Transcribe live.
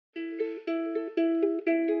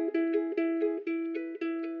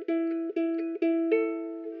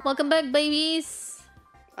Welcome back, babies.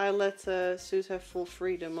 I let Suze have full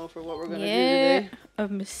freedom over what we're gonna do today. A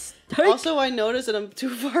mistake. Also, I noticed that I'm too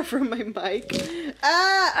far from my mic.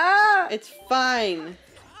 Ah! It's fine.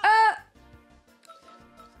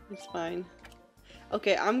 It's fine.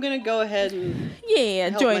 Okay, I'm gonna go ahead and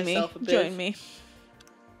help join me. myself a bit. Join me.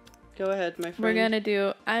 Go ahead, my friend. We're gonna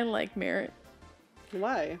do I Like Merit.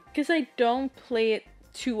 Why? Because I don't play it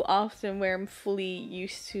too often where I'm fully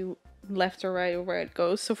used to left or right or where it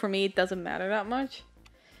goes. So for me, it doesn't matter that much.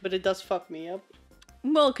 But it does fuck me up.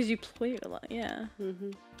 Well, because you play it a lot, yeah.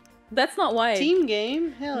 That's not why. Team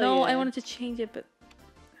game? Hell yeah. No, I wanted to change it, but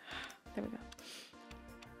there we go.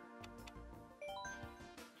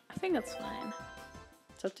 I think that's fine.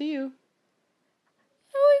 It's up to you.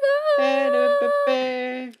 Here we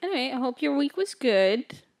go. Anyway, I hope your week was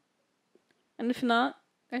good. And if not,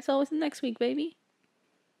 there's always the next week, baby.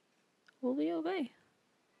 We'll be okay.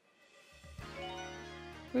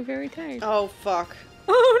 We're very tired. Oh, fuck.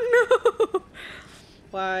 Oh, no!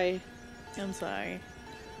 Why? I'm sorry.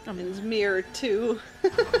 It's mirrored too.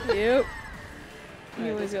 Yep.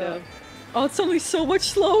 Here we go. Oh, it's only so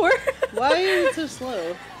much slower. Why is it so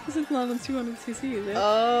slow? Because it's not on 200cc, is it?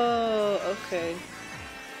 Oh, okay.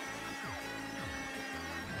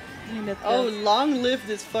 Oh, long live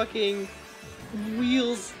this fucking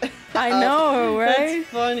wheels. I know, right? That's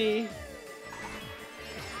funny.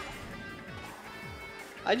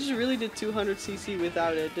 I just really did 200cc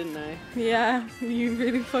without it, didn't I? Yeah, you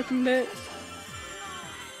really fucking did.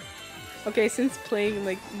 Okay, since playing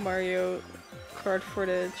like Mario Kart for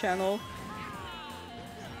the channel,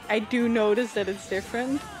 I do notice that it's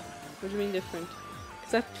different. What do you mean different?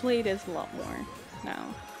 Because I've played this a lot more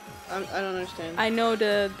now. I don't understand. I know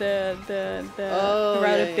the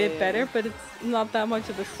route a bit better, but it's not that much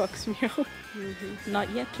of a fucks me up.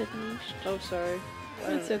 Not yet, at least. Oh, sorry.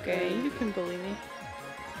 It's okay. You can bully me.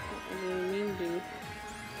 What do you mean, dude?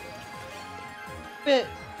 Bit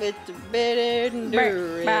better than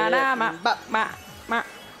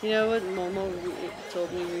You know what Momo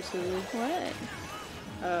told me recently? What?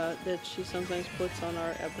 That she sometimes puts on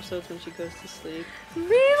our episodes when she goes to sleep.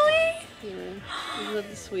 Really? Yeah. Isn't that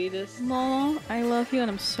the sweetest? Momo, I love you and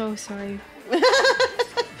I'm so sorry.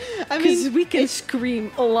 I mean, because we can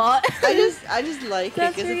scream a lot. I just like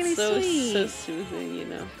it because really it's so sweet. soothing, you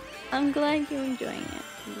know. I'm glad you're enjoying it.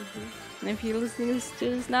 And if you're listening to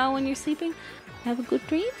this now when you're sleeping, have a good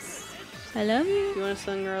dreams. I love you. You want to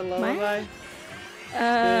sing her a lullaby?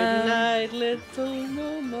 Good night, little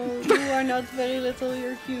Momo. You are not very little,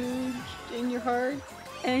 you're huge in your heart.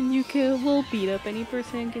 And you will beat up any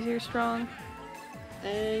person because you're strong.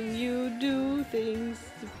 And you do things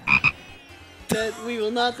that we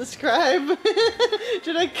will not describe.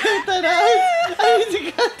 Should I cut that out? I need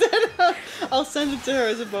to cut that out. I'll send it to her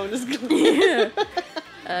as a bonus clip. Yeah.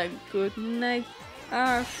 Good night,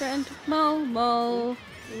 our friend Momo.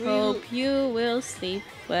 Hope you will sleep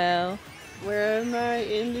well. Where am I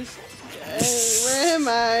in this? Where am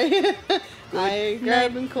I? I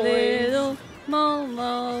grabbing coins. Little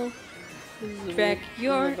Momo. Drag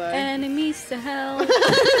your enemies to hell.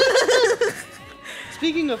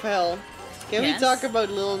 Speaking of hell, can we talk about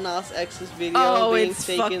Lil Nas X's video being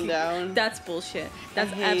taken down? That's bullshit.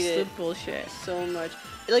 That's absolute bullshit. So much.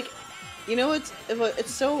 Like, you know, it's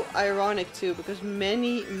so ironic too because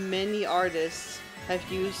many artists have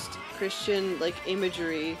used Christian like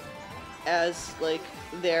imagery as like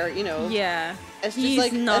their, you know, as just he's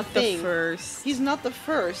like not a thing. The first. He's not the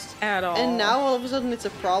first at all. And now all of a sudden it's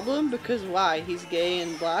a problem because why? He's gay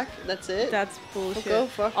and black. That's it. That's bullshit. Well, go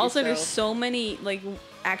fuck also, yourself. there's so many like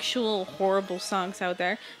actual horrible songs out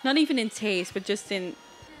there. Not even in taste, but just in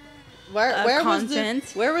where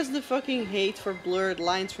content. Where was the fucking hate for blurred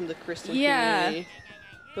lines from the Christian community?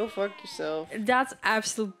 Go fuck yourself. That's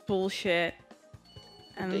absolute bullshit.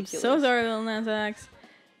 And Ridiculous. I'm so sorry, Lil Nas X.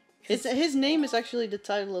 His name is actually the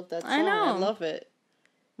title of that song. I know. I love it.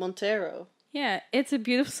 Montero. Yeah, it's a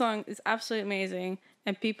beautiful song. It's absolutely amazing.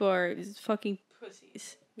 And people are fucking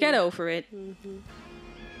pussies. Get over it.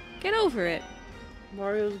 Get over it.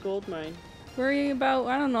 Mario's goldmine. Worry about,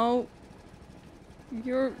 I don't know,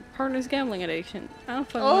 your partner's gambling addiction. I don't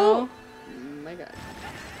fucking know. Oh my god.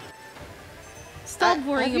 Stop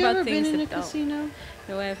worrying about things that don't. Have you ever been in a casino?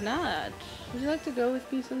 No, I have not. Would you like to go with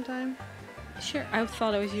me sometime? Sure. I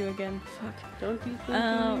thought it was you again. Fuck. Don't be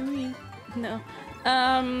thinking me. No.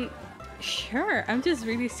 Sure. I'm just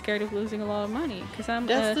really scared of losing a lot of money because I'm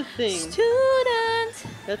a student.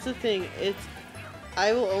 That's the thing.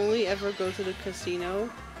 I will only ever go to the casino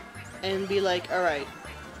and be like, all right,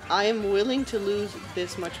 I am willing to lose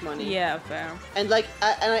this much money. Yeah, fair. And like,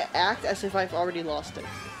 I act as if I've already lost it.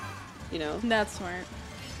 You know? That's smart.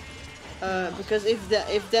 Because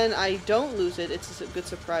if then I don't lose it, it's a good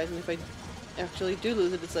surprise, and if I actually do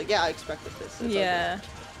lose it, it's like, yeah, I expected this. It's yeah. okay.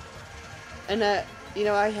 And you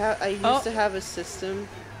know, I used to have a system.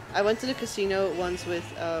 I went to the casino once with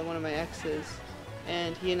one of my exes,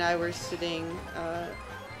 and he and I were sitting.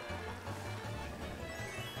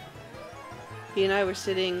 He and I were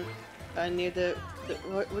sitting near the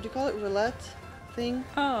what do you call it, roulette thing?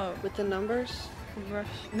 Oh, with the numbers.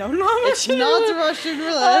 No, no, it's not Russian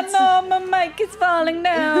roulette. Oh no, my mic is falling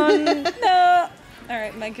down. No. All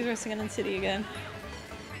right, Mike is resting on City again.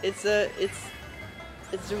 It's a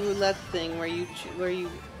roulette thing where you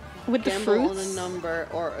with the gamble fruits? on a number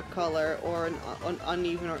or a color or an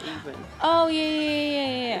uneven or even. Oh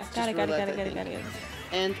yeah. Got it.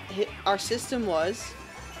 And our system was,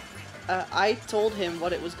 I told him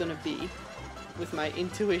what it was gonna be, with my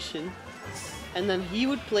intuition, and then he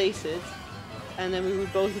would place it, and then we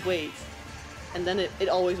would both wait, and then it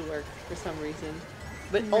always worked for some reason.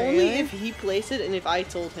 But really? Only if he placed it and if I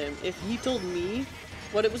told him. If he told me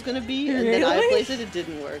what it was gonna be and really? then I placed it, it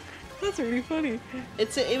didn't work. That's really funny.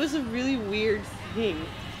 It was a really weird thing,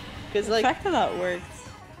 because the like fact that works.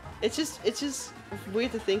 It's just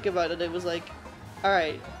weird to think about it. It was like, all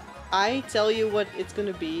right, I tell you what it's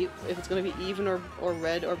gonna be, if it's gonna be even or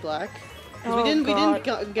red or black. Because we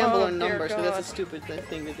didn't gamble on numbers, so that's a stupid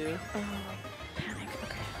thing to do. Oh, panic.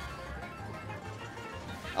 Okay.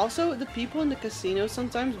 Also, the people in the casino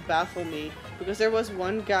sometimes baffle me, because there was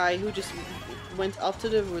one guy who just went up to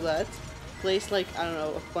the roulette, placed like, I don't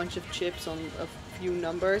know, a bunch of chips on a few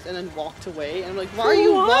numbers, and then walked away. And I'm like, why are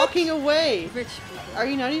you walking away? Rich people. Are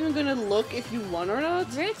you not even gonna look if you won or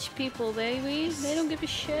not? Rich people, baby. They don't give a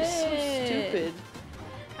shit. It's so stupid.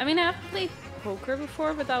 I mean, I've played poker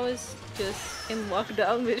before, but that was just in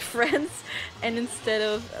lockdown with friends, and instead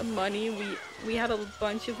of money, we had a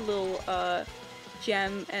bunch of little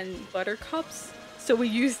jam and butter cups, so we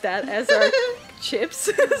used that as our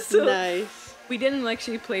chips. So nice. We didn't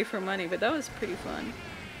actually play for money, but that was pretty fun.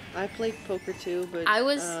 I played poker too, but I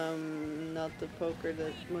was not the poker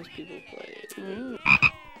that most people play.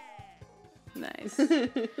 Nice.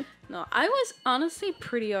 No, I was honestly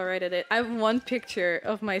pretty alright at it. I have one picture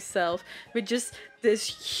of myself with just this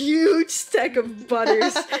huge stack of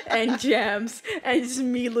butters and jams, and just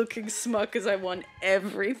me looking smug because I won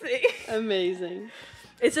everything. Amazing.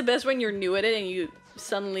 It's the best when you're new at it and you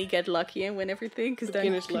suddenly get lucky and win everything, because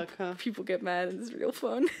then people get mad and it's real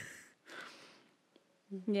fun.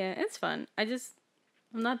 Yeah, it's fun. I'm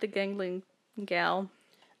not the gangling gal.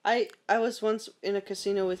 I was once in a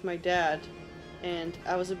casino with my dad, and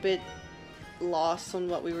I was a bit lost on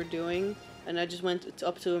what we were doing, and I just went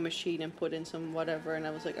up to a machine and put in some whatever, and I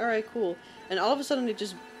was like, alright, cool. And all of a sudden it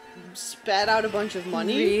just spat out a bunch of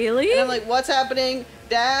money. Really? And I'm like, what's happening?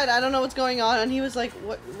 Dad, I don't know what's going on. And he was like,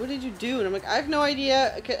 what did you do? And I'm like, I have no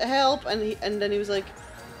idea. Help. And then he was like,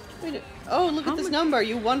 wait, oh, look at this number.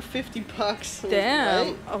 You won $50. Damn.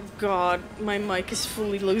 Right? Oh god, my mic is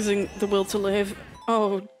fully losing the will to live.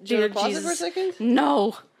 Oh, dear Jesus. Pause it Jesus. for a second?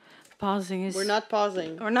 No. Pausing is... We're not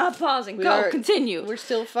pausing. We're not pausing. Continue. We're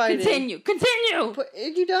still fighting. Continue. Are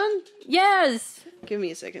you done? Yes. Give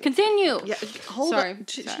me a second. Continue. Yeah, hold on.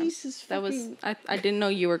 Sorry. Jesus. That was... I didn't know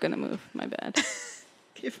you were gonna move. My bad.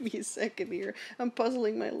 Give me a second here. I'm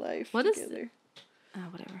puzzling my life What together.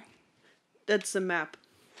 Whatever. That's the map.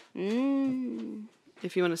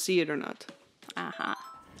 If you want to see it or not. Uh-huh.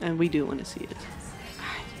 And we do want to see it.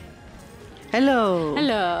 Hello.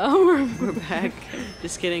 Hello. We're back.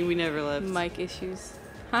 Just kidding. We never left. Mic issues.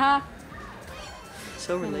 Haha.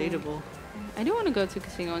 So relatable. I do want to go to a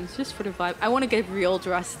casino, and it's just for the vibe. I want to get real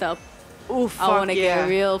dressed up. Oh, fuck I want to get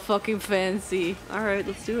real fucking fancy. All right,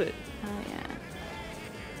 let's do it. Oh, yeah.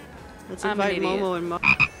 Let's invite Momo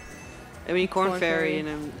and Corn Fairy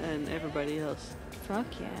and everybody else.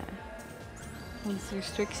 Fuck yeah. Once the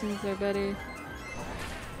restrictions are better.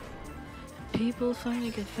 People finally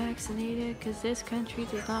get vaccinated, because this country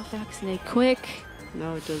does not vaccinate quick.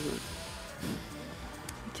 No, it doesn't.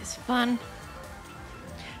 Which is fun.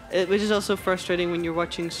 Which is also frustrating when you're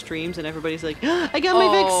watching streams and everybody's like, I got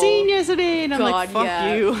my vaccine yesterday, and I'm like,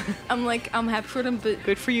 fuck you. I'm happy for them, but...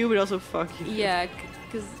 Good for you, but also fuck you. Yeah,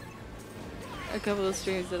 because a couple of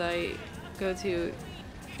streams that I go to,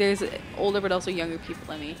 there's older but also younger people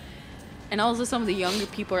than me. And also some of the younger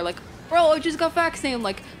people are like, bro, I just got vaccinated. I'm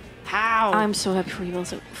like, how? I'm so happy for you.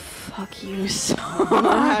 Also, fuck you so much.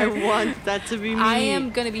 I want that to be me. I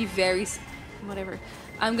am going to be very... Whatever.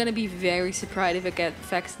 I'm going to be very surprised if I get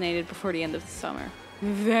vaccinated before the end of the summer.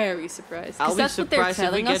 Very surprised. I'll be surprised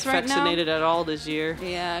if we get vaccinated at all this year.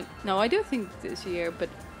 Yeah. No, I do think this year, but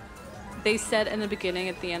they said in the beginning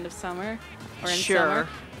at the end of summer. Or in summer.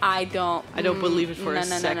 I don't believe it for a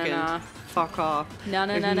second. No. Fuck off. No.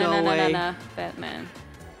 Batman.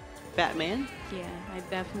 Batman? Yeah, I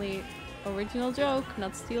definitely... Original joke,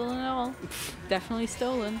 not stealing at all. Definitely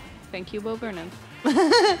stolen. Thank you, Bo Burnham.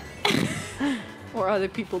 Or other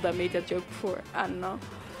people that made that joke before. I don't know.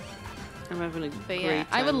 I'm having a But great yeah, time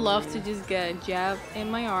I would love right to now. just get a jab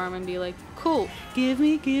in my arm and be like, cool. Give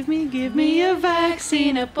me a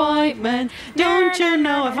vaccine appointment. Don't you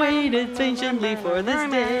know I've waited patiently for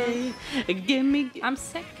this day? Give me. I'm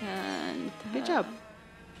second. Good job.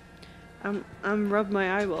 I'm rub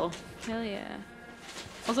my eyeball. Hell yeah.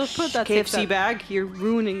 Also put that KFC TikTok. bag, you're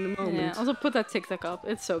ruining the moment. Yeah. Also put that TikTok up.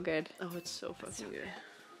 It's so good. Oh, it's so fucking good.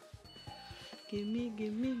 Give me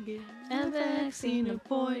A vaccine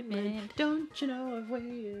appointment. Don't you know I've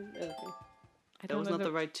waited? Okay. That was not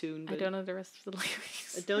the right tune. I But don't know the rest of the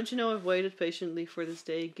lyrics. Don't you know I've waited patiently for this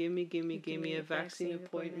day? Give me a vaccine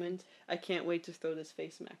appointment. I can't wait to throw this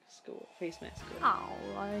face mask away. Oh,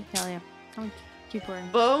 hell yeah. I'm keep wearing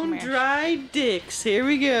Bone mask. dry dicks. Here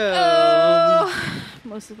we go. Oh,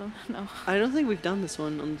 most of them, no. I don't think we've done this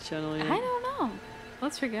one on the channel yet. I don't know.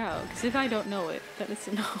 Let's figure out, because if I don't know it, then it's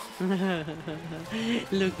a no.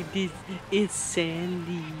 Look at this. It's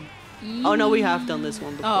Sandy. Oh no, we have done this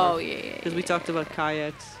one before. Oh, yeah. Because we talked about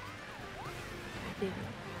kayaks.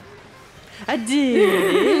 I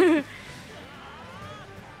did.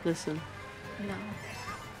 Listen, No.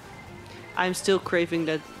 I'm still craving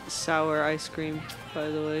that sour ice cream, by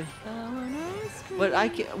the way. Ice cream.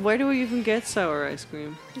 But where do we even get sour ice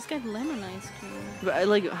cream? Just get lemon ice cream.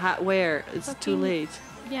 But where? It's too Fucking- late.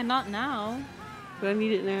 Yeah, not now. But I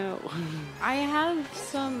need it now. I have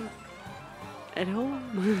some. At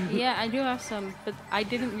home. Yeah, I do have some, but I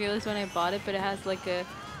didn't realize when I bought it. But it has like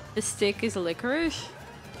the stick is licorice.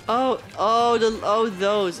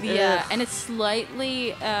 Those. Yeah, Ugh. and it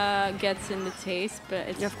slightly gets in the taste, but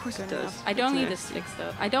it's Yeah, of course it good does. enough. I don't It's need the nasty. sticks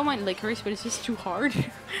though. I don't mind licorice, but it's just too hard.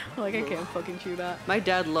 Like I can't fucking chew that. My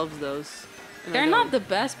dad loves those. And I They're not don't. the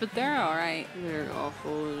best, but they're alright. They're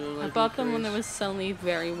awful. I bought them when it was suddenly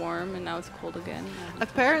very warm, and now it's cold again.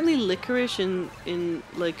 Apparently, licorice in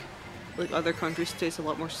like other countries tastes a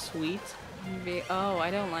lot more sweet, Oh,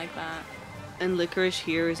 I don't like that. and licorice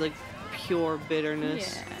here is like pure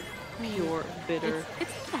bitterness. Yeah. Pure bitter.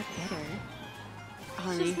 It's not that bitter. It's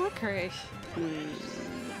Honey, just licorice.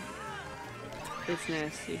 it's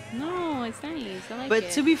nasty. No, it's nice. I like But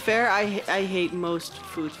it. to be fair, I hate most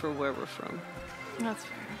foods from where we're from. That's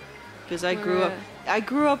fair. Because I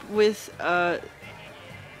grew up with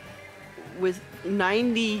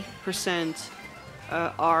 90%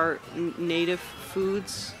 are native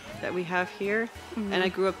foods that we have here, and I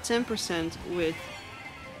grew up 10% with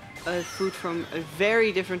food from a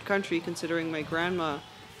very different country, considering my grandma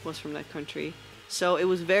was from that country. So it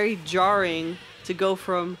was very jarring to go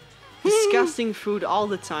from disgusting food all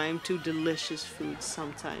the time to delicious food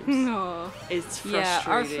sometimes. No. It's frustrating. Yeah,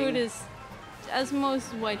 our food is, as most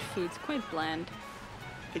white foods, quite bland.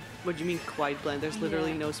 What do you mean quite bland? There's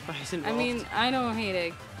literally Yeah. no spice I involved. mean, I don't hate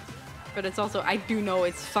it, but it's also, I do know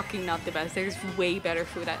it's fucking not the best. There's way better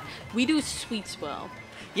food. We do sweets well.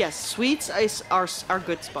 yes, sweets is our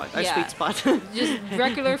good spot. Our Yeah. sweet spot. Just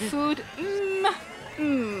regular food,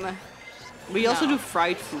 We also No. do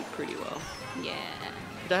fried food pretty well. Yeah.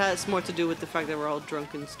 That has more to do with the fact that we're all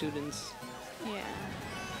drunken students. Yeah.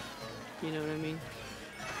 You know what I mean?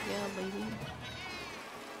 Yeah, baby.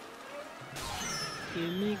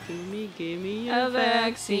 Give me A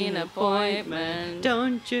vaccine appointment.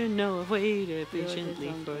 Don't you know I've waited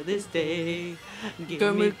patiently for this day?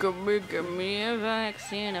 Give me a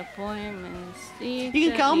vaccine appointment. You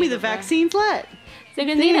can call me the vaccine slut. Stick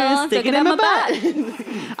a needle, stick it in my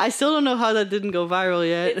butt. I still don't know how that didn't go viral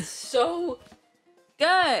yet. It's so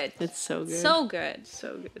good. It's so good. So good.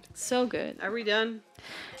 So good. So good. Are we done?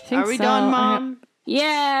 Think Are we so. done, Mom?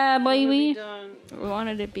 Yeah, Are we baby. done? We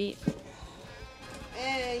wanted to be.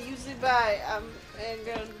 You say bye. I'm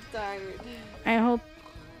tired. I hope.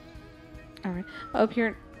 Alright. I hope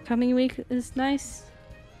your coming week is nice.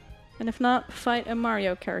 And if not, fight a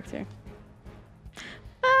Mario character.